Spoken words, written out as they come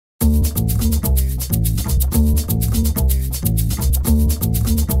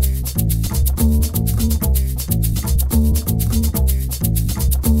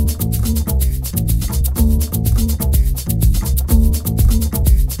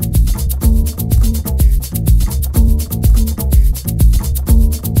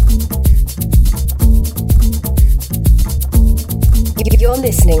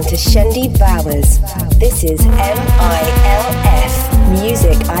listening to Shendi Bowers. This is M.I.L.F.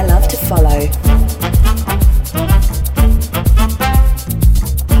 Music I love to follow.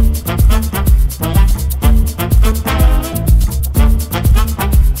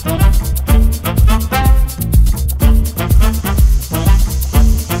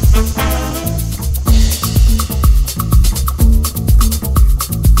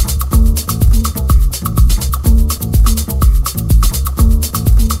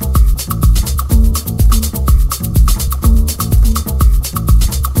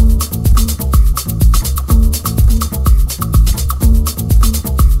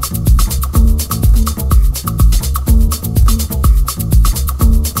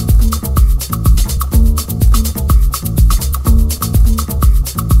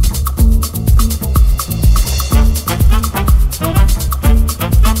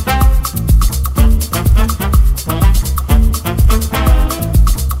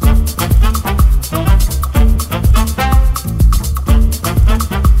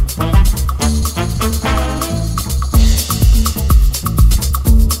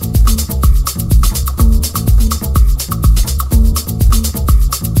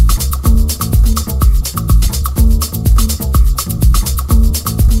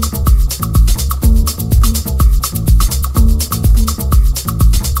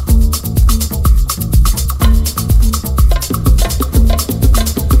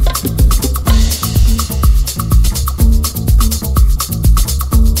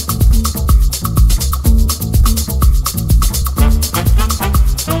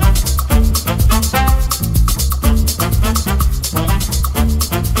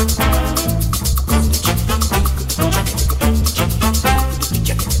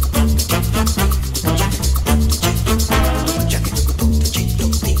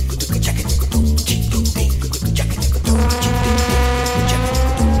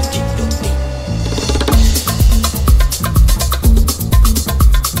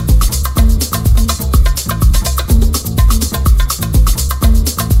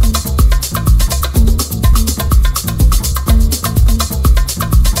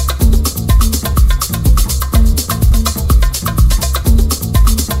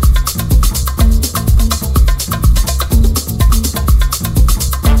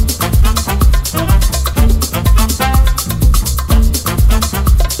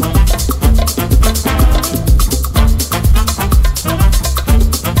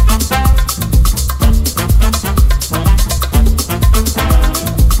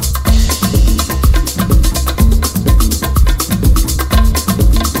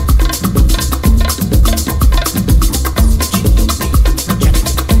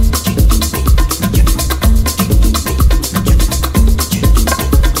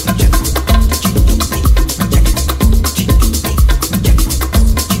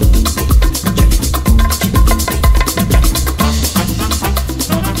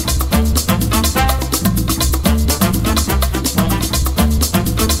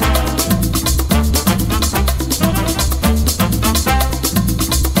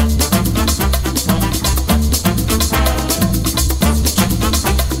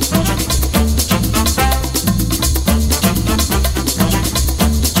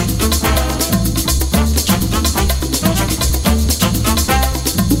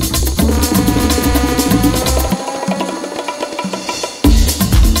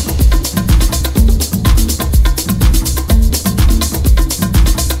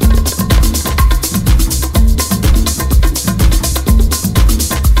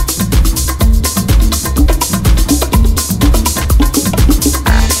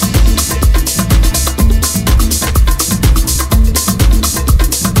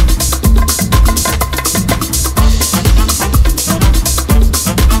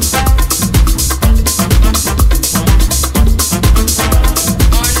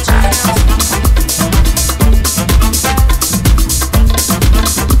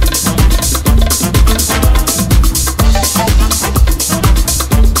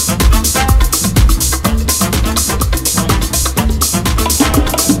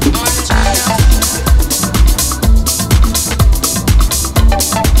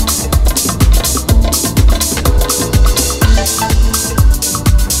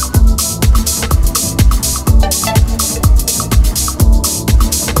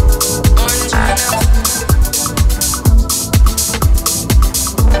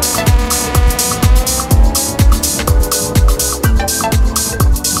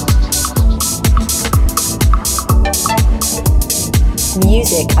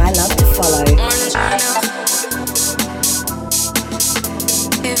 Music I love to follow.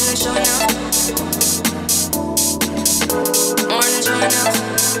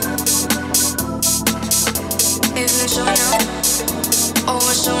 Orange, Even showing up.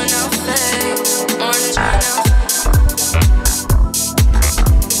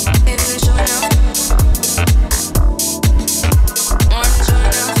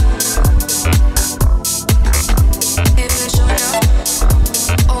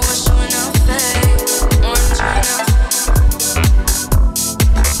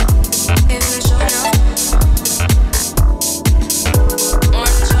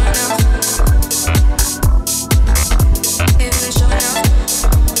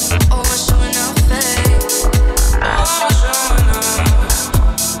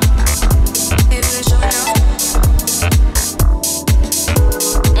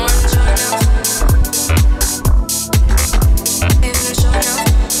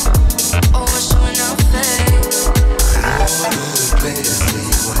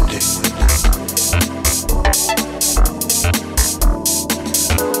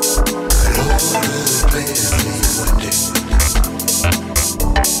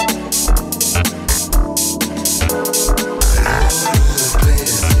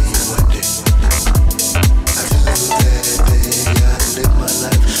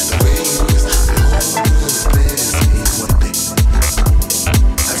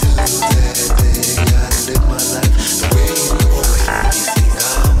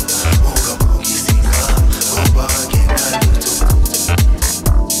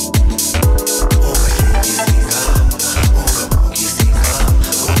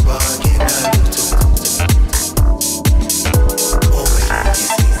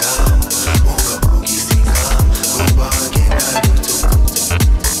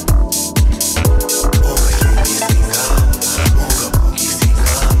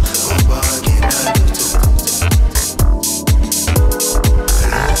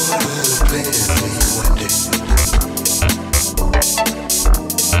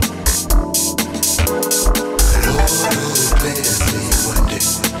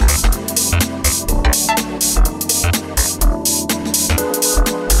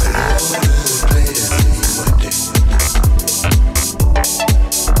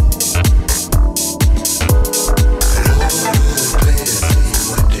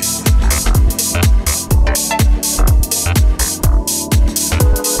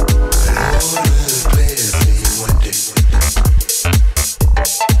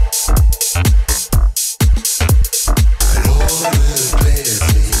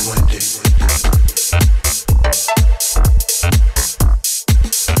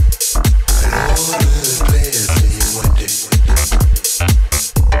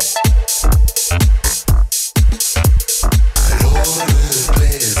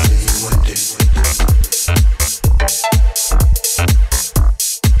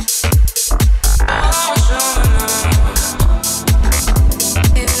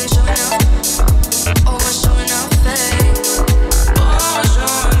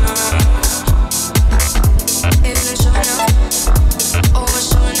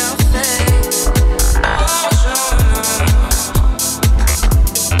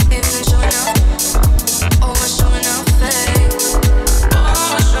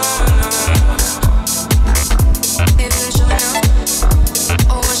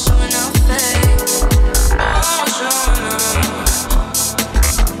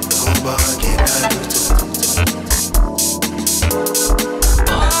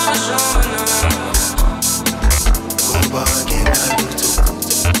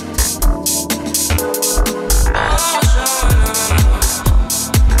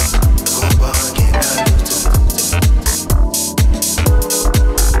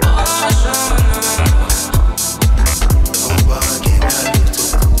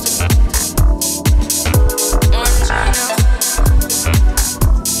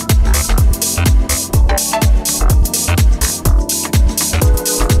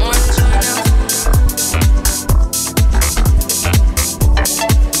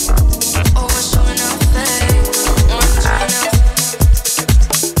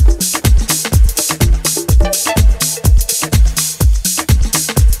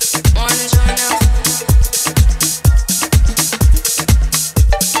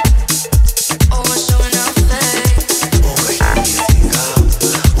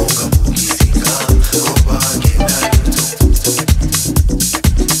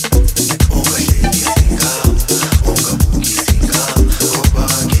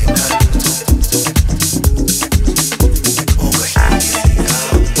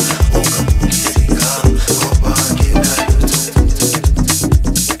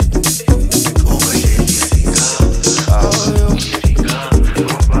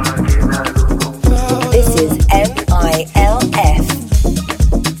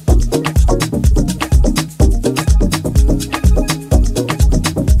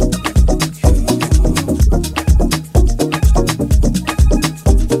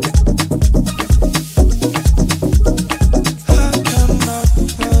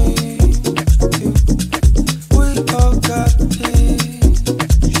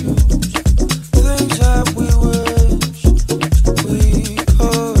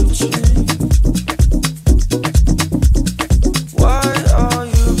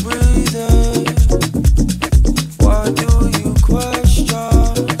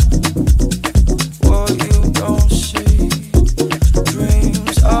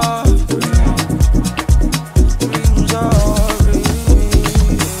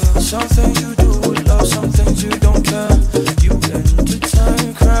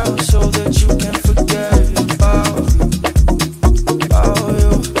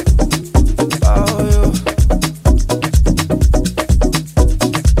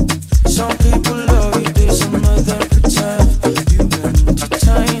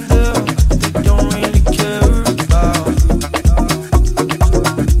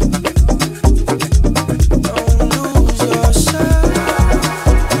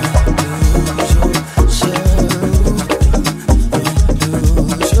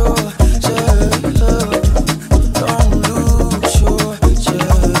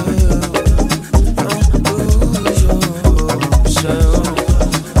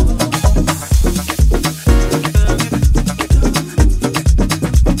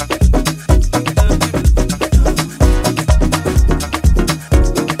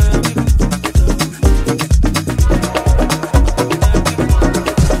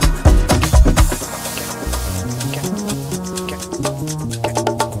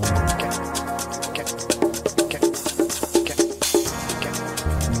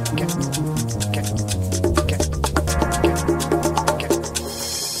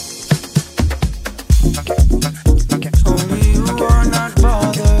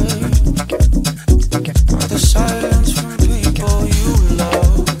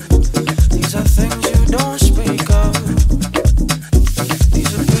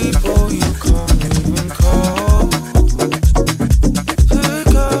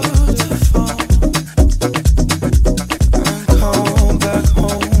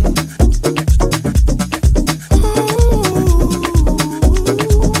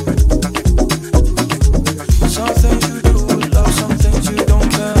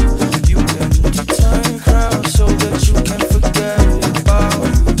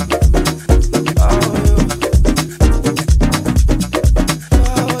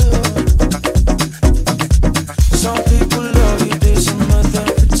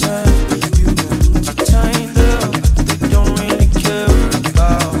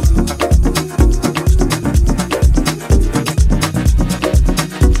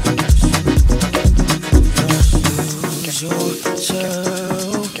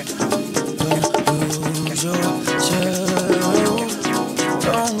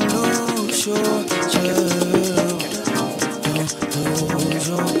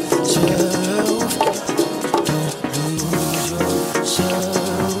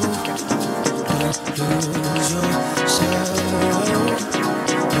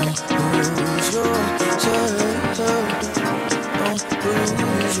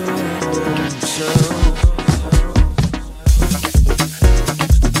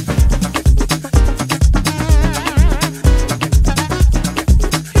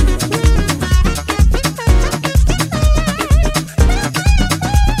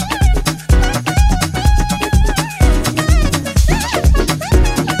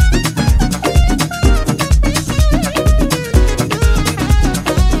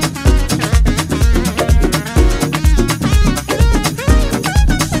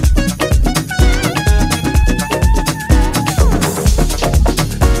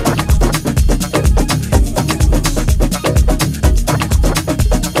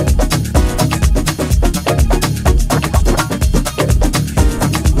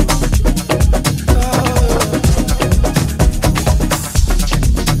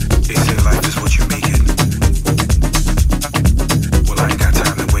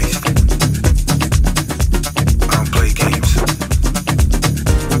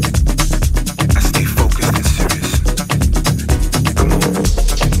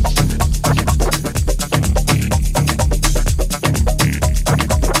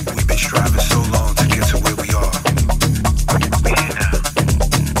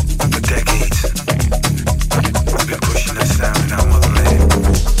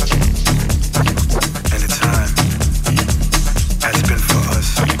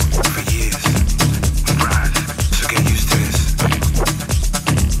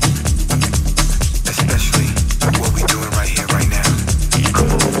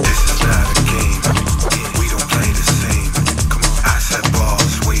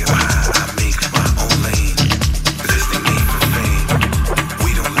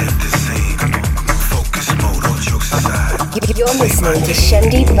 listening to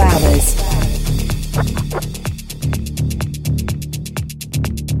Shendy Bowers.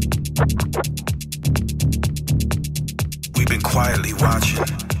 We've been quietly watching,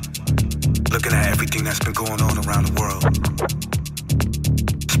 looking at everything that's been going on around the world,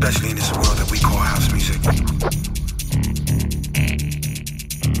 especially in this world that we call house music.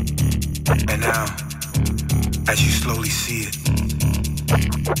 And now, as you slowly see it,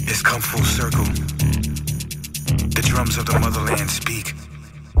 it's come full circle. The drums of the motherland speak.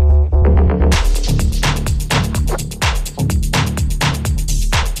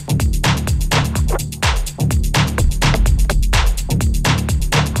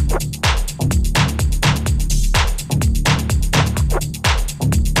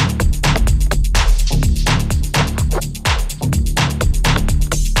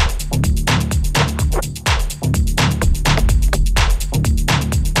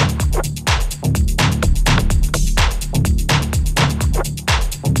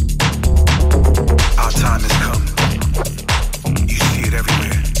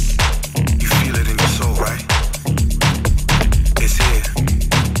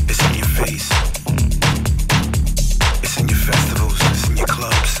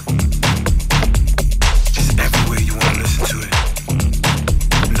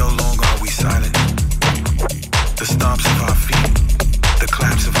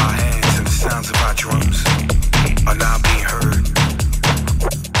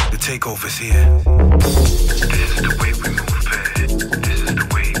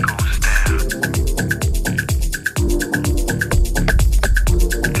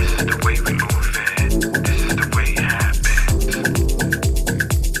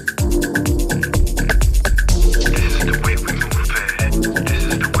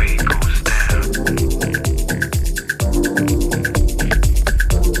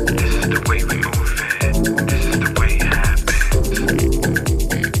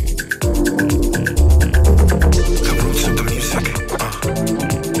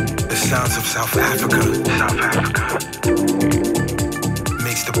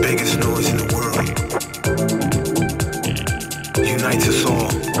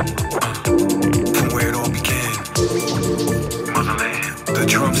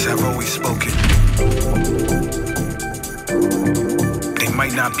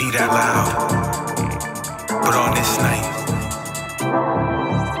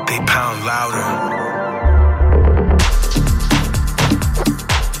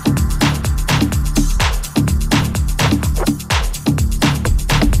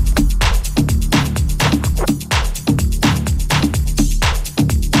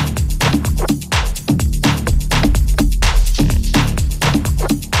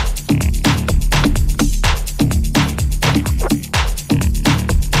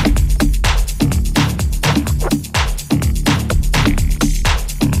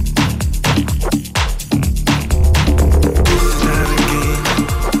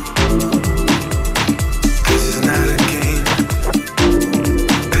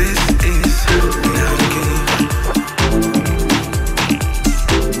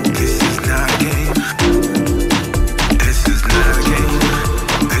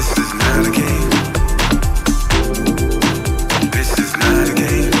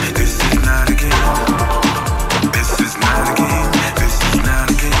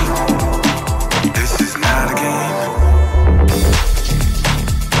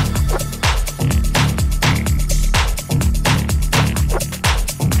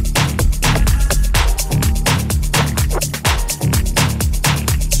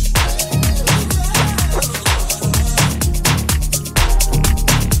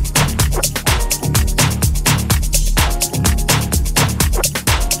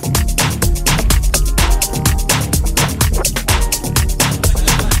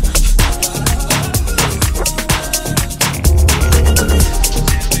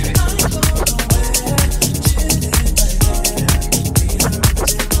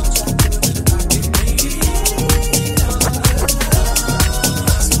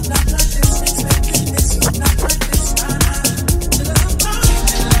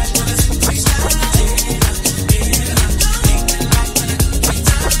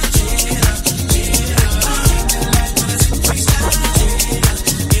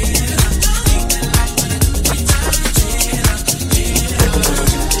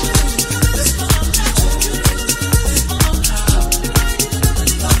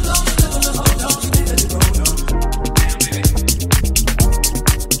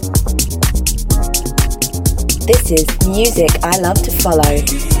 This is music I love to follow.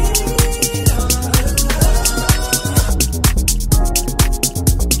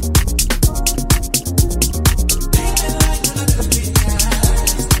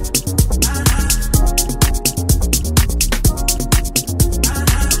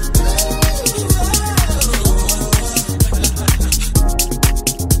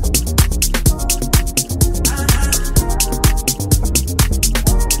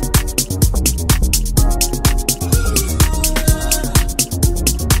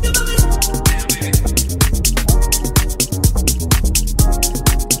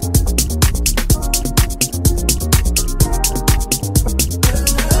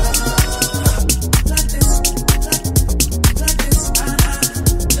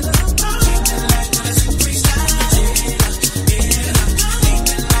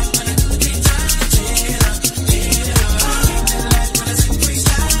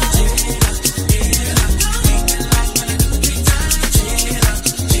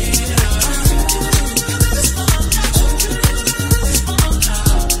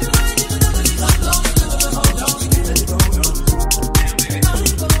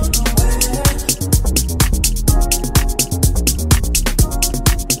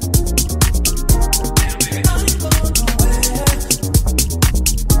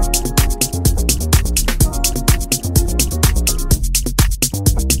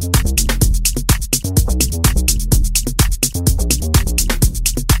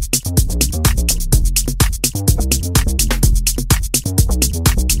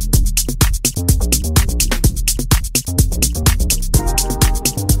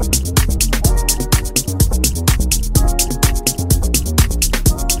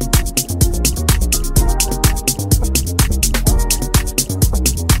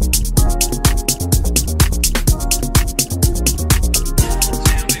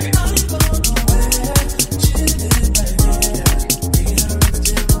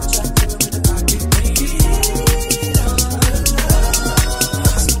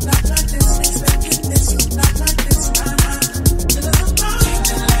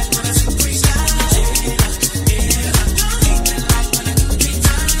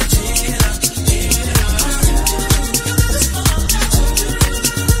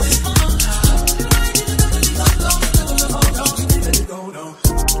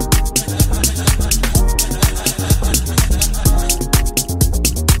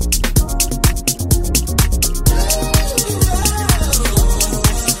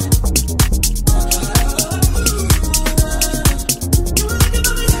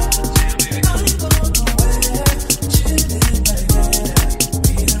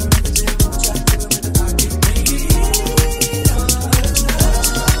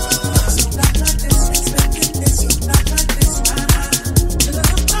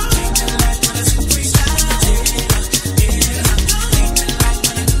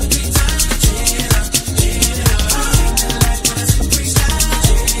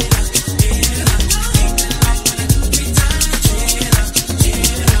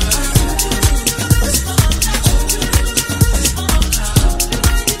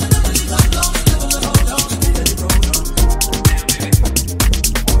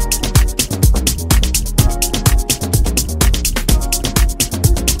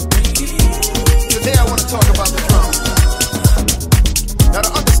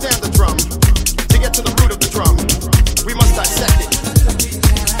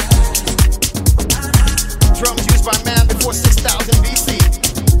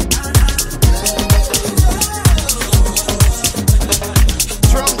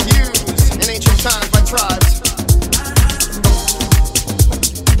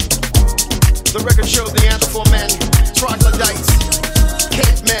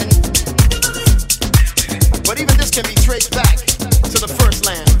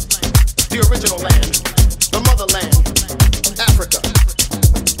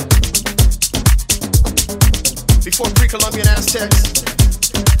 architects,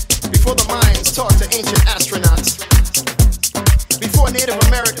 before the minds talked to ancient astronauts, before Native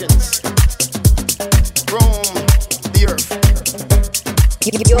Americans roamed the earth.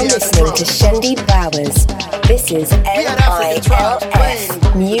 You're listening to Shendi Bowers. This is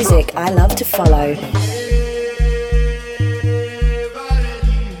M.I.L.F. Music I love to follow.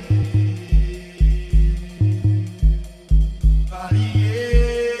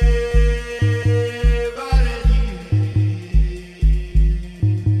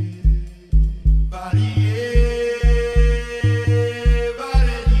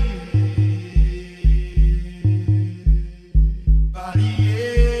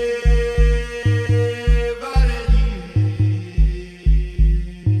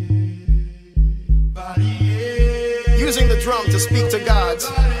 To speak to gods,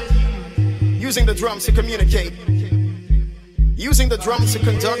 using the drums to communicate, using the drums to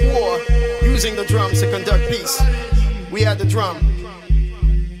conduct war, using the drums to conduct peace. We had the drum,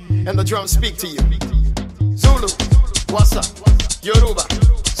 and the drums speak to you. Zulu, Wassa, Yoruba,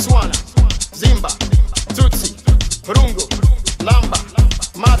 Swana, Zimba, Tutsi, Rungu, Lamba,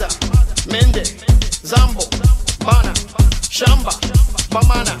 Mada, Mende, Zambo, Bana, Shamba,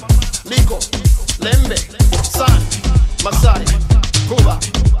 Bamana, Liko, Lembe, San, Masai, Cuba,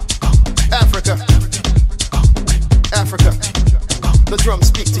 Africa, Africa, the drums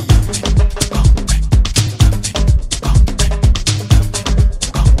speak to you.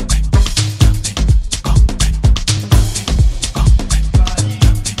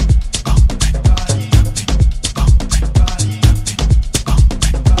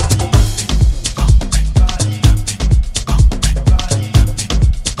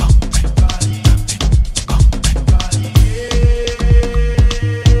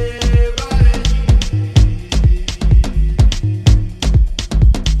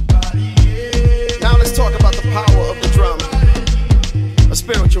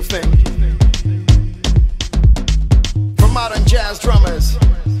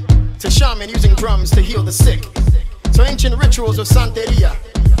 To heal the sick, to ancient rituals of Santeria,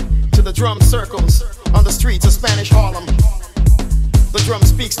 to the drum circles on the streets of Spanish Harlem. The drum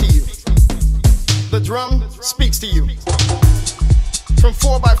speaks to you. The drum speaks to you. From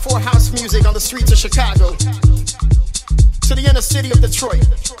 4x4 house music on the streets of Chicago to the inner city of Detroit,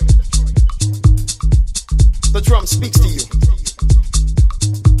 the drum speaks to you.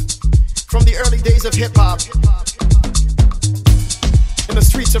 From the early days of hip hop in the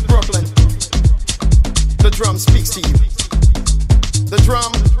streets of Brooklyn, the drum speaks to you. The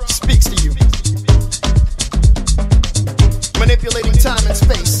drum speaks to you. Manipulating time and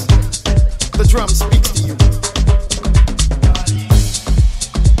space, the drum speaks to you.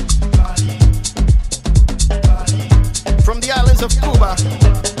 From the islands of Cuba,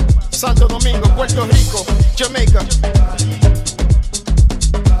 Santo Domingo, Puerto Rico, Jamaica,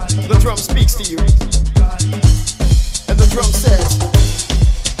 the drum speaks to you. And the drum says,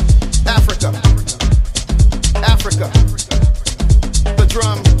 Africa, Africa, the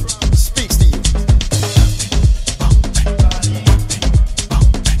drum speaks to you.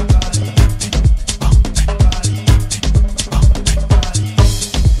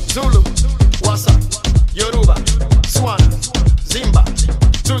 Zulu, Wassa, Yoruba, Swana, Zimba,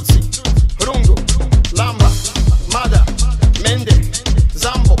 Tutsi, Rungu, Lamba, Mada, Mende,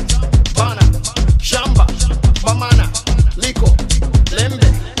 Zambo, Bana, Shamba, Bamana, Liko, Lembe,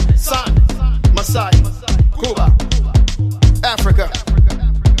 San, Masai, Cuba, Africa,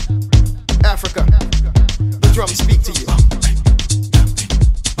 Africa, the drums speak to you.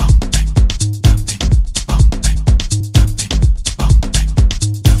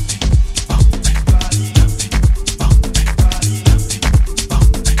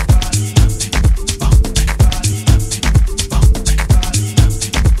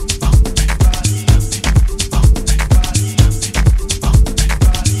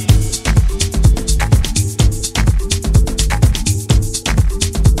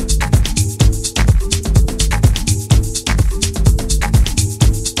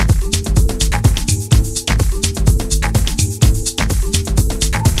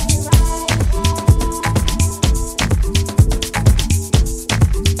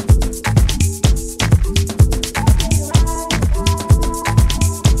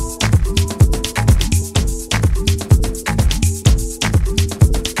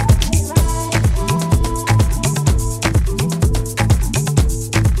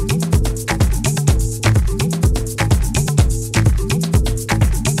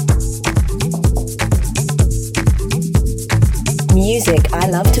 Music I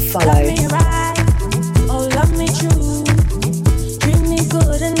love to follow. Love me right, oh love me true. Treat me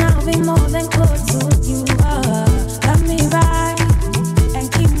good and I'll be more than good to you. Love me right.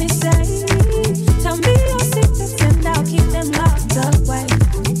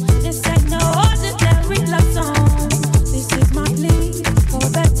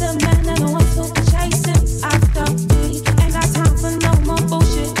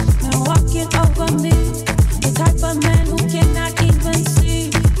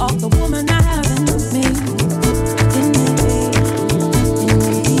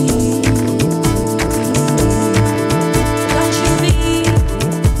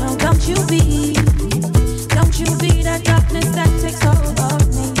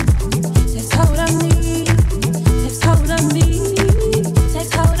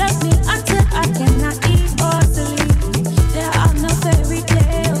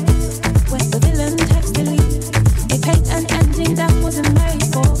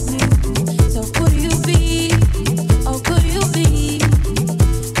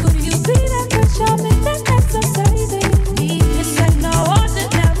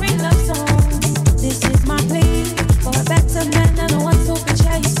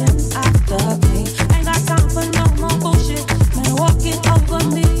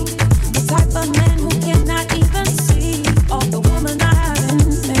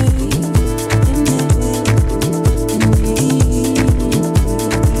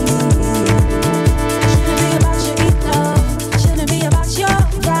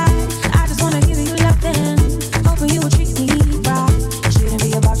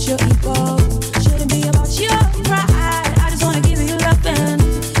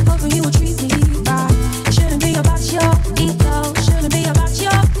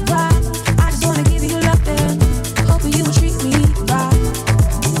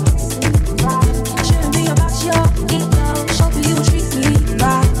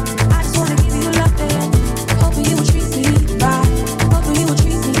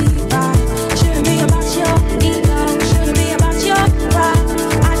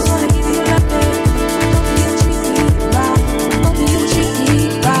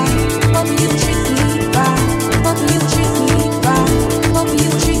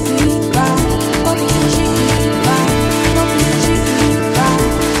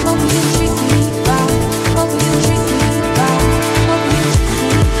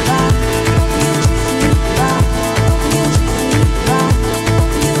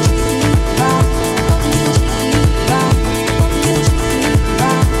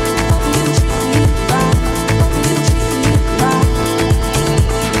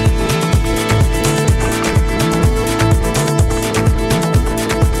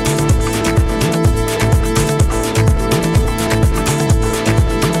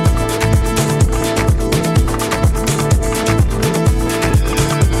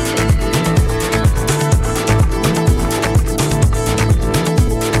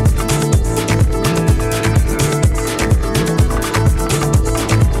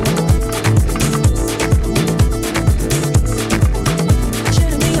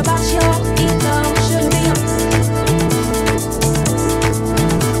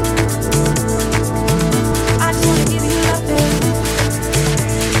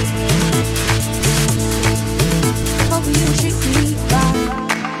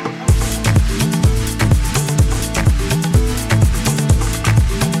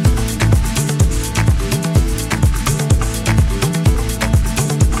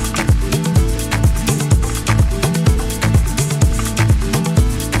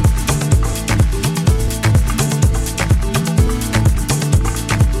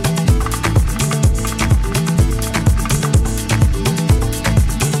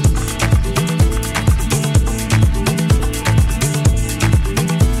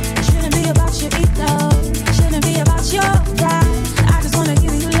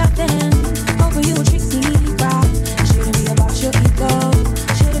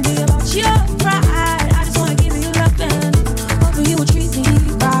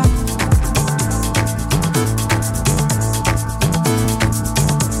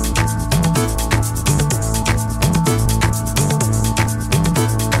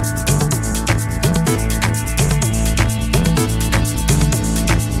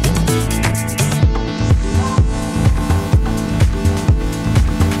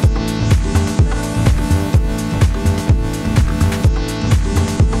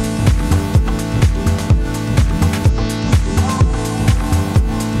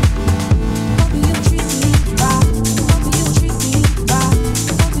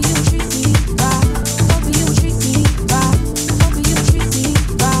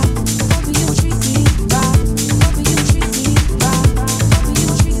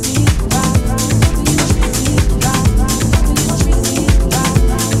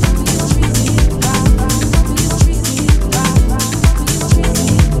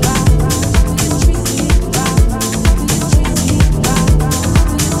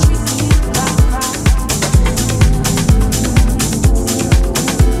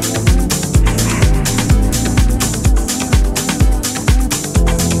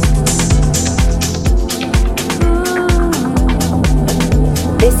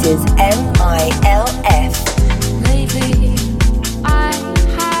 This is M.I.L.F. Lately, I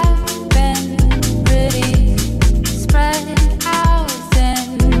have been pretty spread out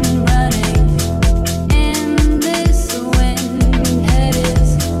and running in this wind. Head is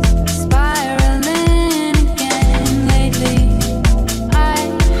spiraling again. Lately, I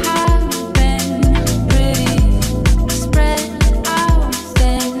have been pretty spread out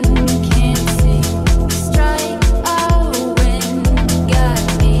and can't see. Strike a wind got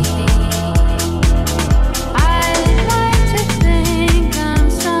me. I like to think I'm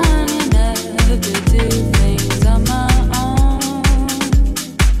strong enough to do things on my own.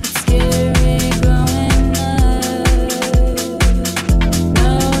 It's scary growing up,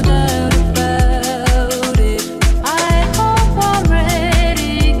 no doubt about it. I hope I'm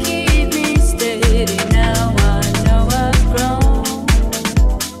ready, keep me steady. Now I know I've grown.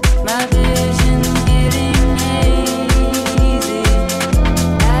 My vision's getting hazy.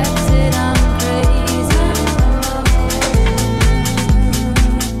 That's it, I'm crazy.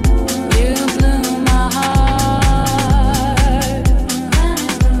 You blew my heart.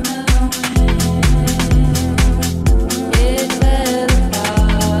 It fell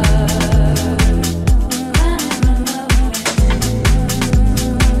apart.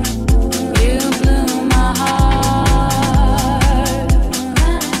 You blew my heart.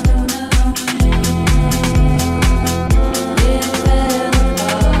 It fell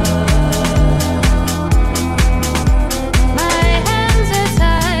apart. My hands are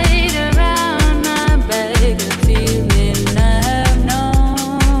tied around my back, a feeling I have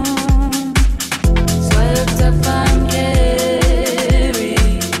known. Swept up, I'm carried.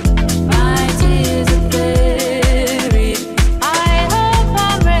 My tears are buried. I hope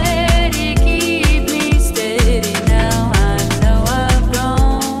I'm ready, keep me steady. Now I know I've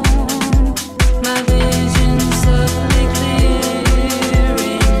grown. My vision's softly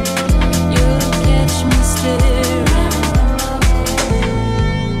clearing. You'll catch me staring.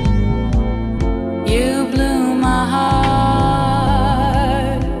 You blew my heart,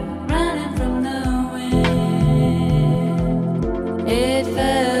 running from the wind. It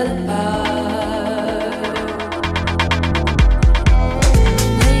fell apart.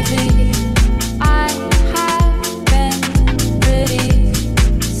 Lately, I have been pretty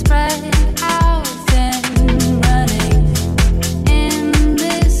spread out and running in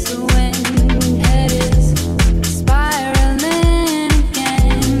this wind. Head is spiraling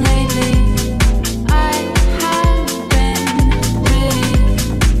again. Lately, I have been pretty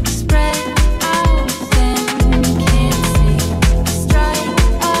spread out and can't see. Strike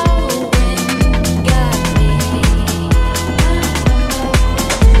a wind got me.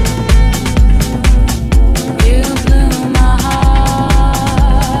 You blew my heart.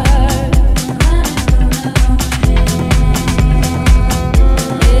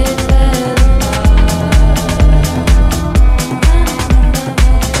 It fell apart.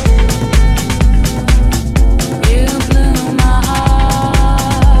 You blew my heart.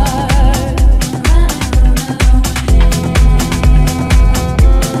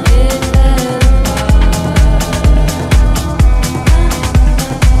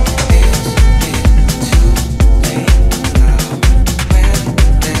 It fell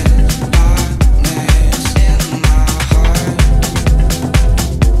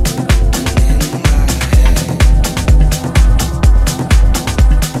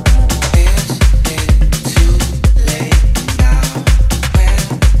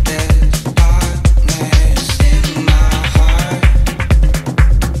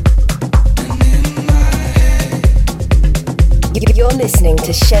You're listening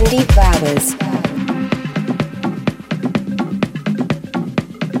to Shendi Bowers.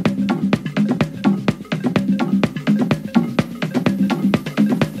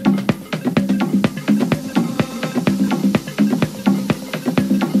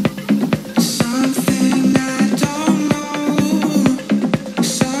 Something I don't know,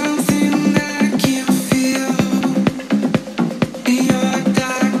 something I can feel. Your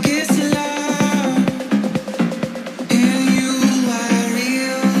darkest love, and you are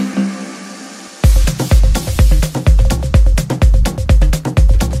real.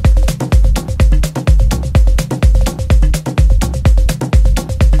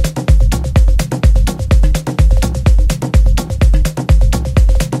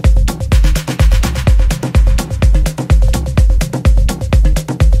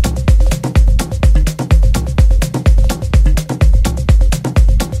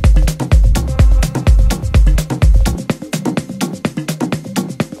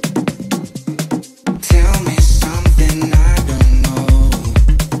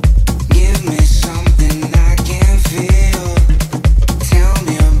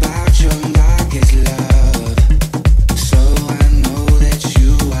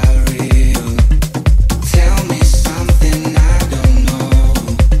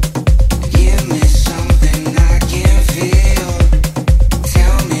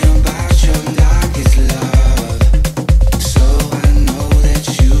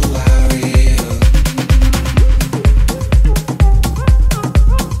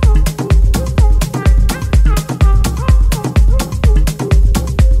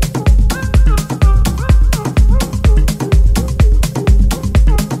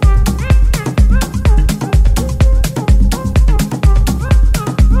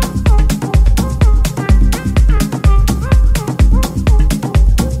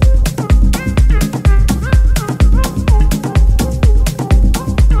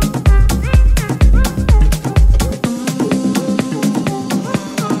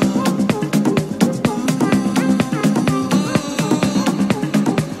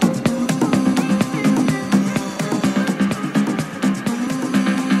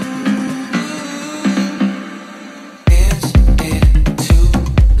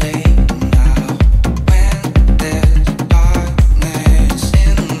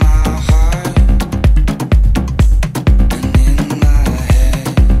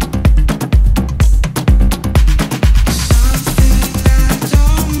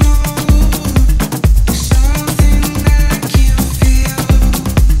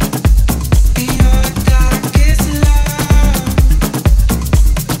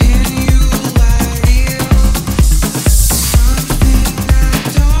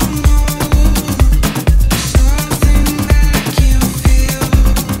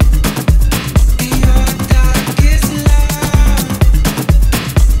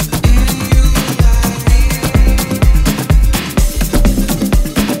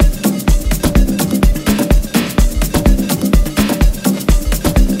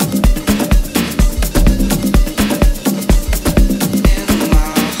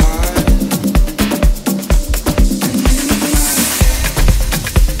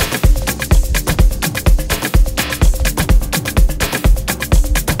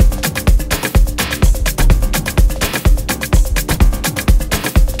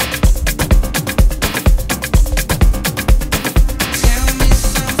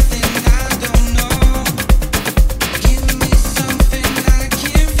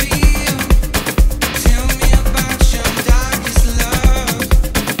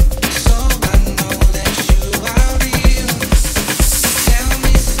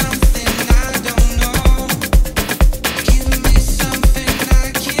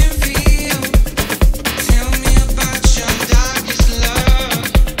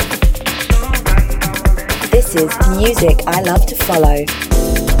 Music I love to follow.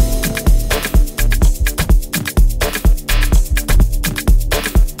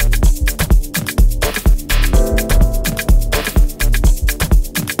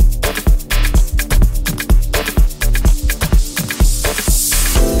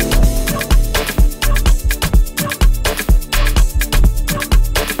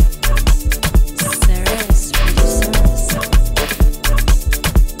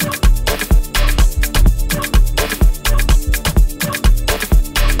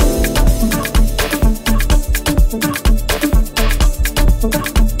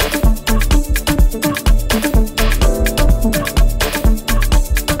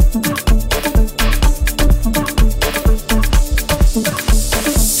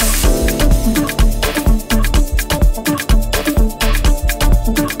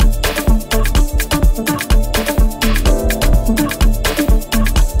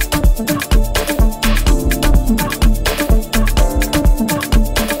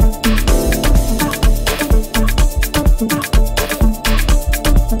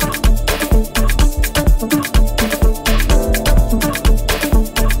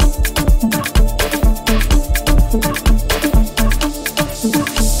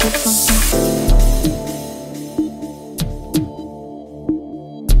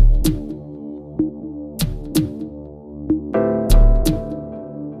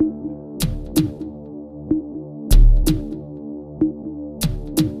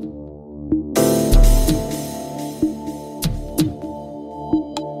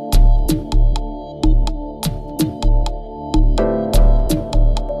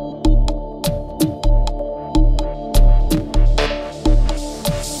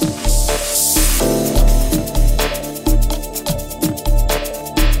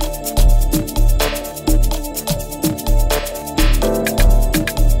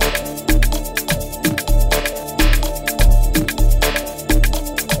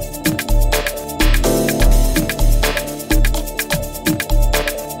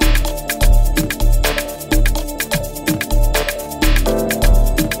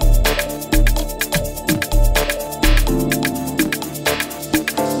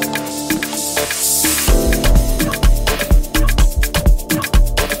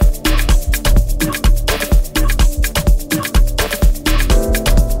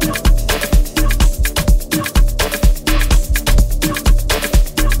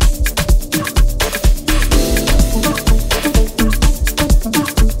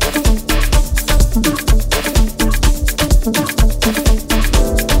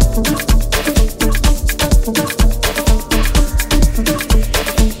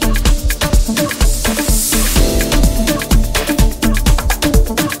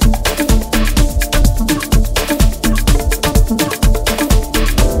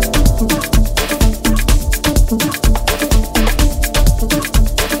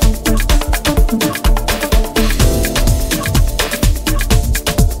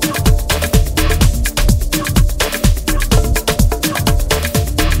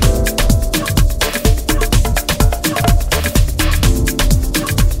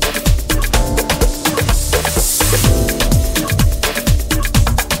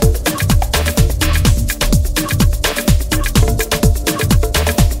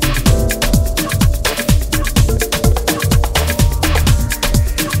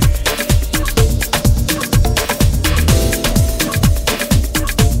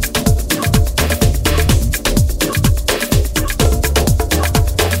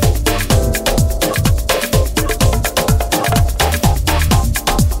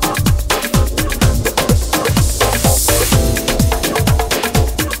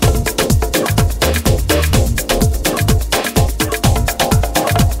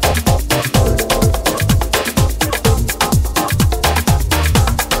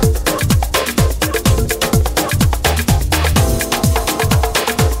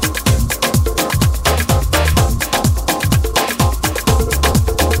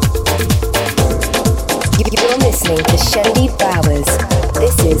 listening to Shendi Bowers.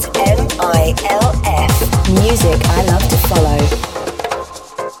 This is M.I.L.F. Music I love to follow.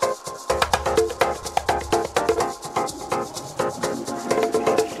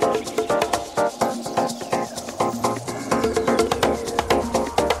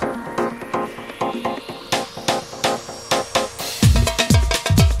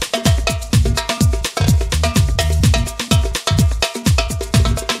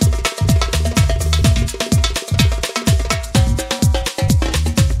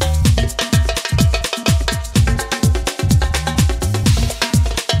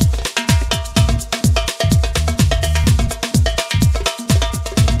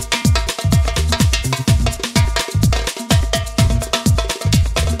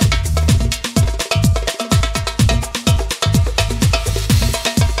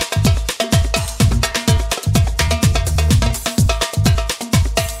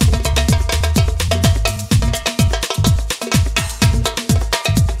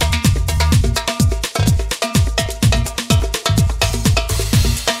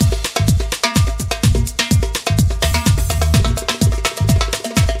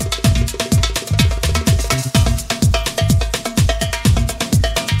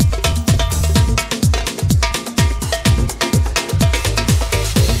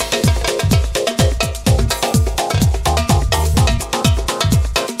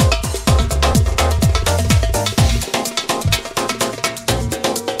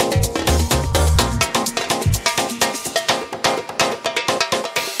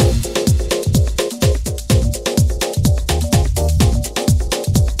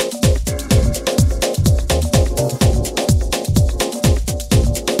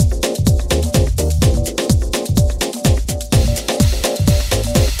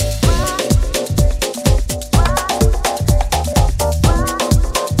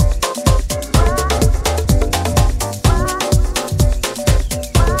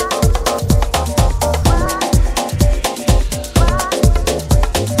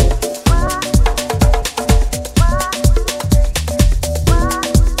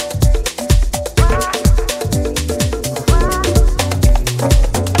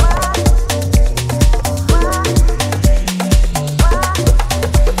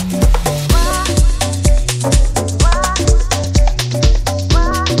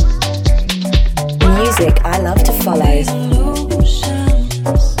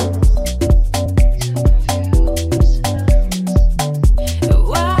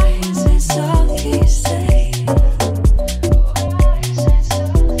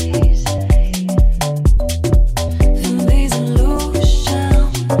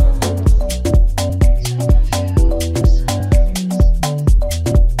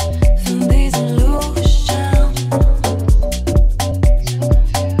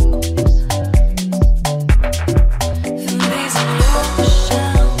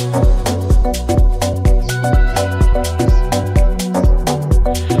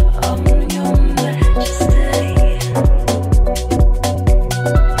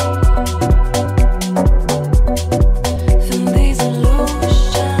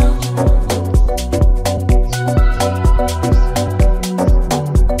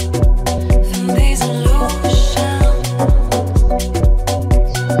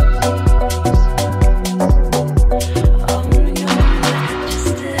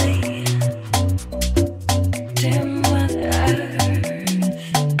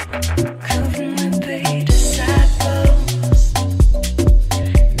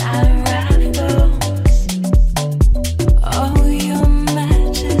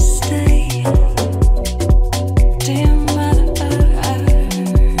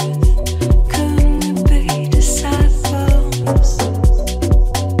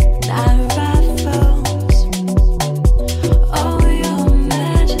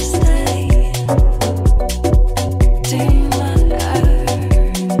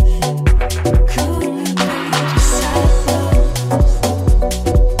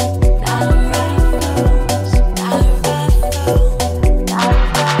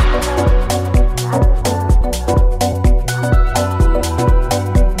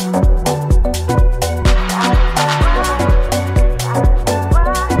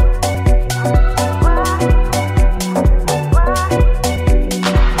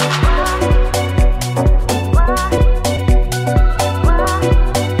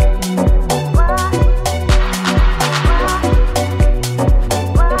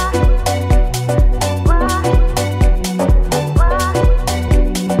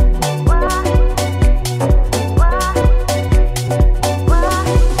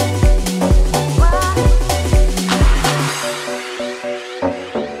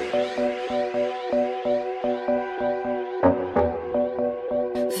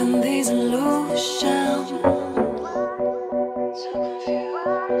 from these illusions.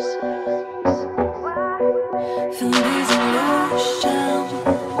 From these illusions.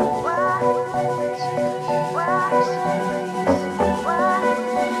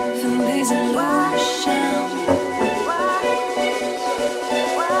 From these illusions.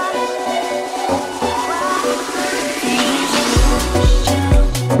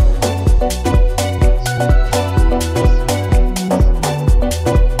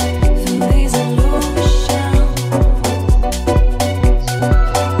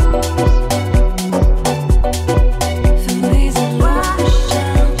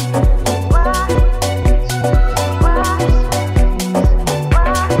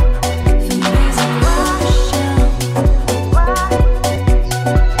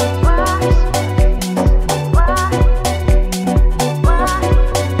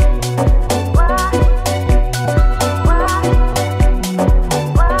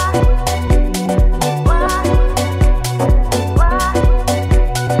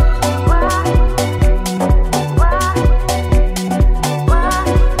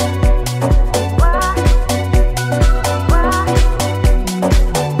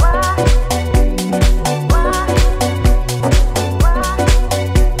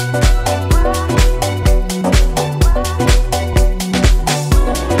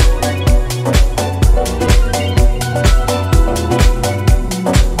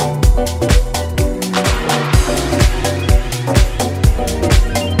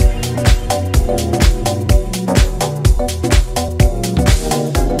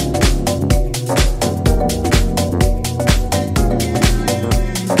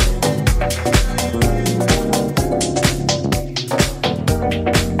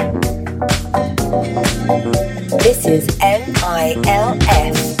 This is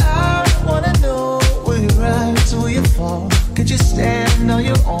M.I.L.F. I wanna know, will you rise, will you fall? Could you stand on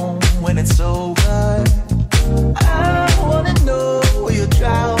your own when it's over? I wanna know, will you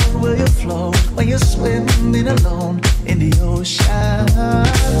drown, will you float when you're swimming alone in the ocean?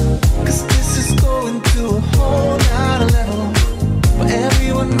 Cause this is going to a whole nother level, where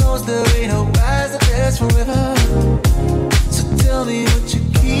everyone knows there ain't no rise that lasts forever. So tell me, would you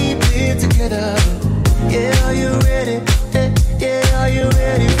keep it together? Yeah, are you ready? Yeah, are you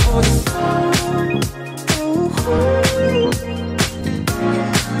ready for the fall?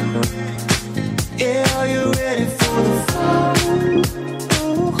 Yeah, are you ready for the fall?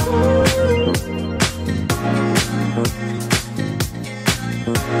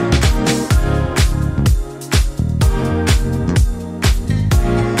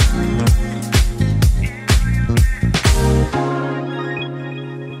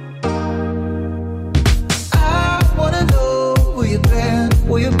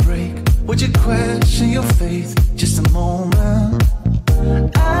 Would you question your faith just a moment?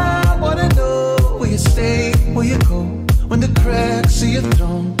 I wanna know, will you stay, will you go when the cracks of your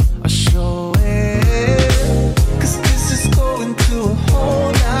throne are showing? Cause this is going to a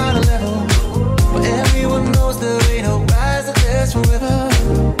whole nother level, where everyone knows there ain't no rise that lasts forever.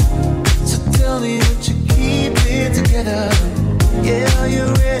 So tell me, would you keep it together? Yeah, are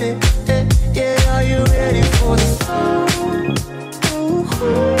you ready? Yeah, are you ready for the fall?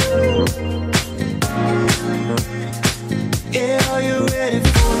 Yeah, are you ready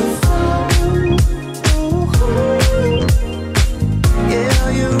for the fall? Yeah,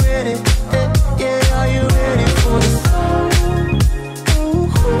 are you ready? Yeah, are you ready for the fall?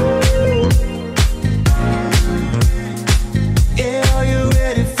 Yeah, are you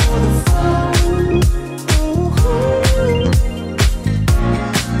ready for the fall?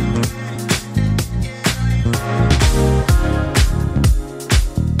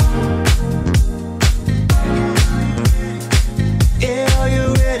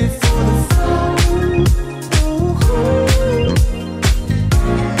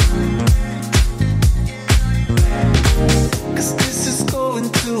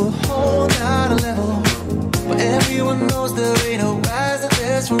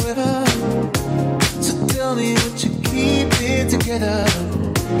 Forever. So tell me, would you keep it together?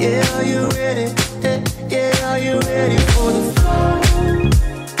 Yeah, are you ready? Yeah, are you ready for the fall?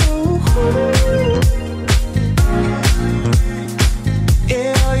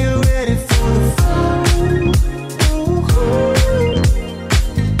 Yeah, are you ready for the fall?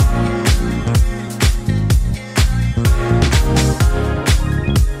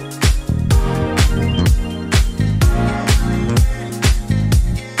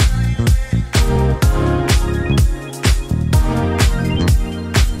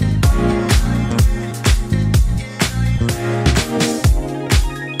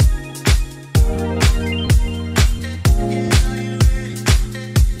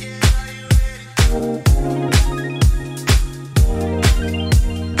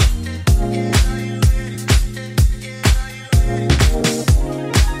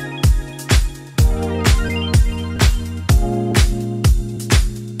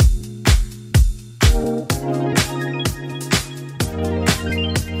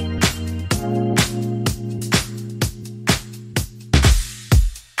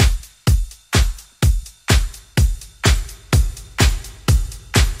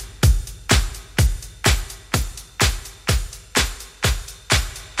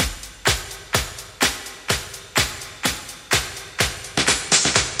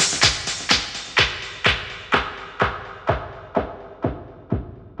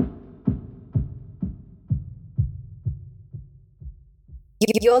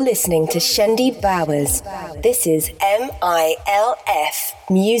 You're listening to Shendi Bowers. This is M.I.L.F.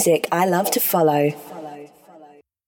 Music I love to follow.